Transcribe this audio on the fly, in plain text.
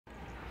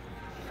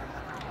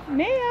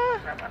Maya.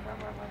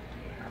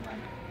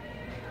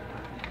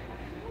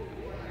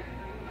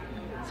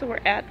 So we're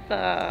at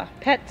the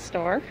pet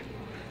store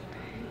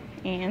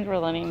and we're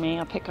letting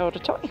Maya pick out a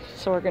toy.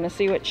 So we're going to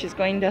see what she's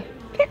going to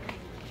pick.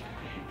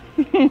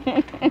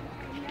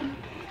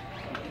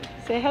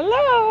 Say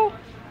hello.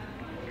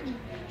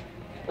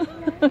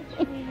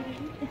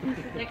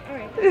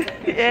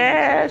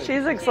 Yeah,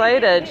 she's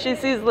excited. She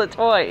sees the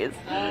toys.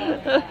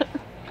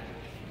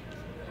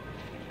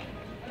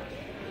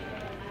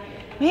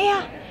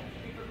 Mia.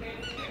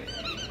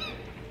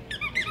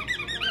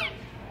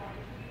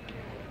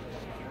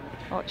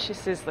 Oh, she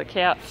sees the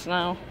cats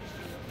now.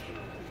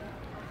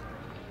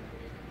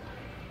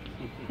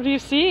 What do you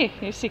see?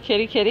 You see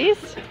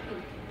kitties?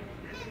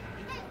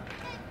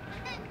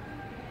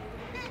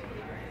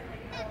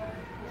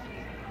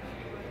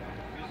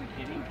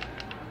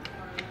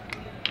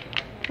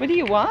 What do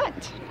you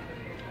want?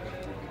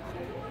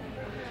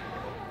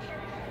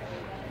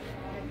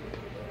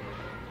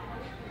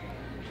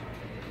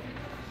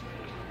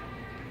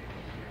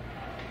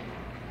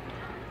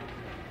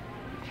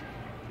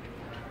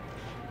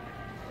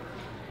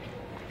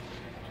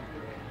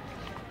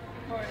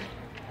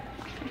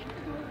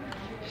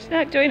 She's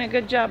not doing a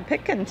good job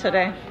picking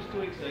today. She's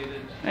too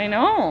excited. I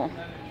know.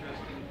 Not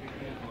interested in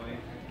picking a toy.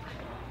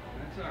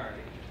 That's alright.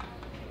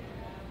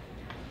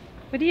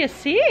 What do you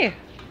see?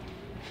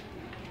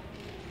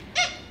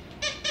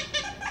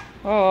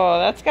 Oh,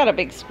 that's got a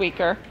big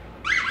squeaker.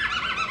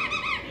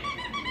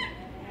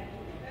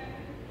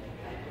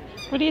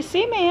 What do you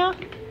see, Maya?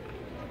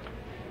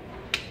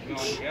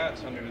 Smelling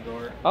cats under the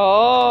door.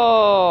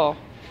 Oh.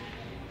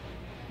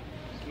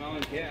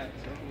 Smelling cats.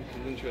 I don't think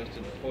she's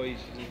interested in toys.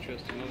 She's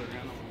interested in other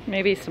animals.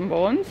 Maybe some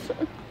bones?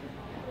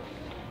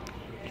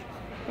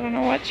 I don't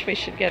know what we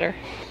should get her.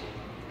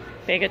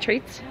 Bag of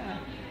treats? Yeah.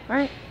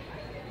 Alright.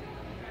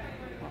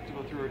 I'll have to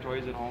go through her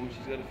toys at home.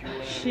 She's got a few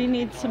left. She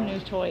needs some new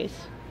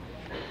toys.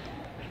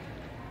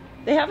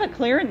 They have a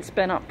clearance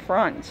bin up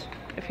front.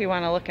 If you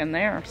want to look in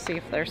there, see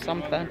if there's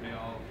something.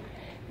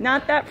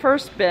 Not that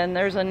first bin,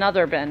 there's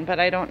another bin,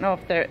 but I don't know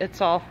if it's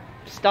all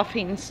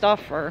stuffing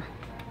stuff or...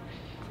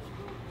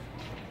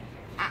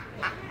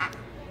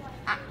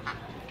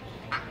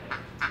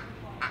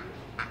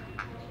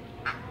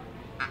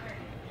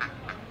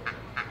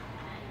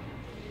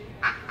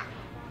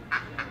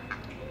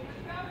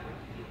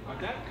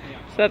 Like that?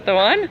 Yeah. Is that the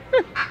one?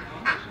 I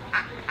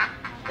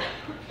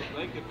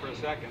liked it for a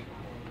second.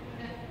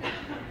 Oh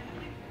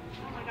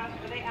my gosh,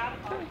 are they out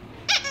of color?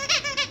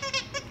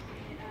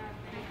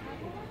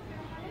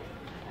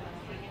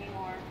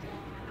 Anymore.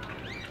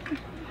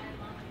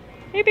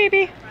 Hey,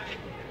 baby.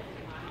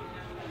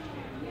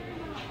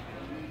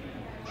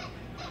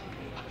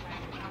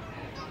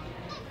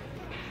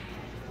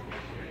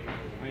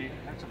 Wait,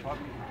 that's a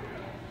puppy.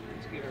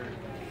 Let's get her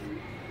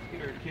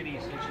a kitty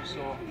since she's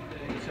so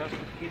obsessed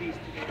with kitties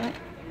today.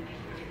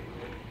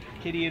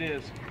 Kitty it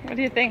is. What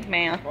do you think,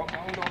 Maya? Oh,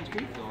 that one don't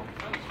squeak though.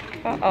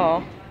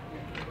 Uh-oh.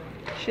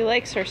 She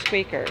likes her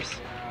squeakers.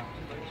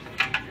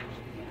 How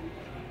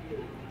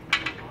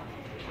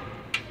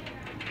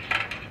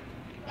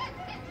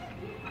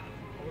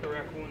about a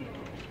raccoon?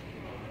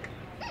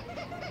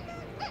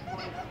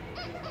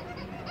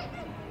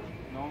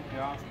 No?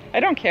 Yeah? I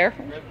don't care.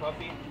 Red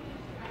puppy?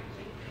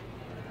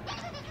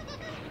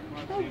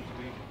 Well, it seems to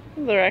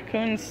be. The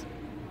raccoon's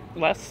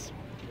less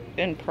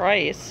in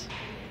price.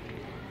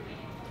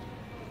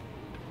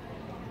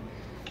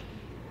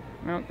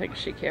 I don't think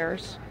she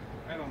cares.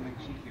 I don't think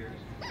she cares.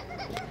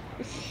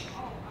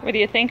 What do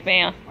you think,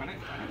 Maya? Why not?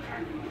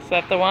 Is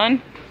that the one?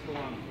 That's the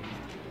one.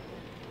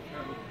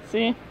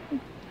 See?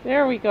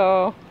 There we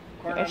go.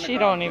 Corn Yeah, on the she cob.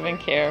 don't even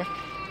care.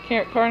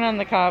 Corn on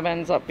the cob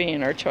ends up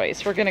being her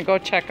choice. We're going to go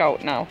check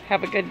out now.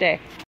 Have a good day.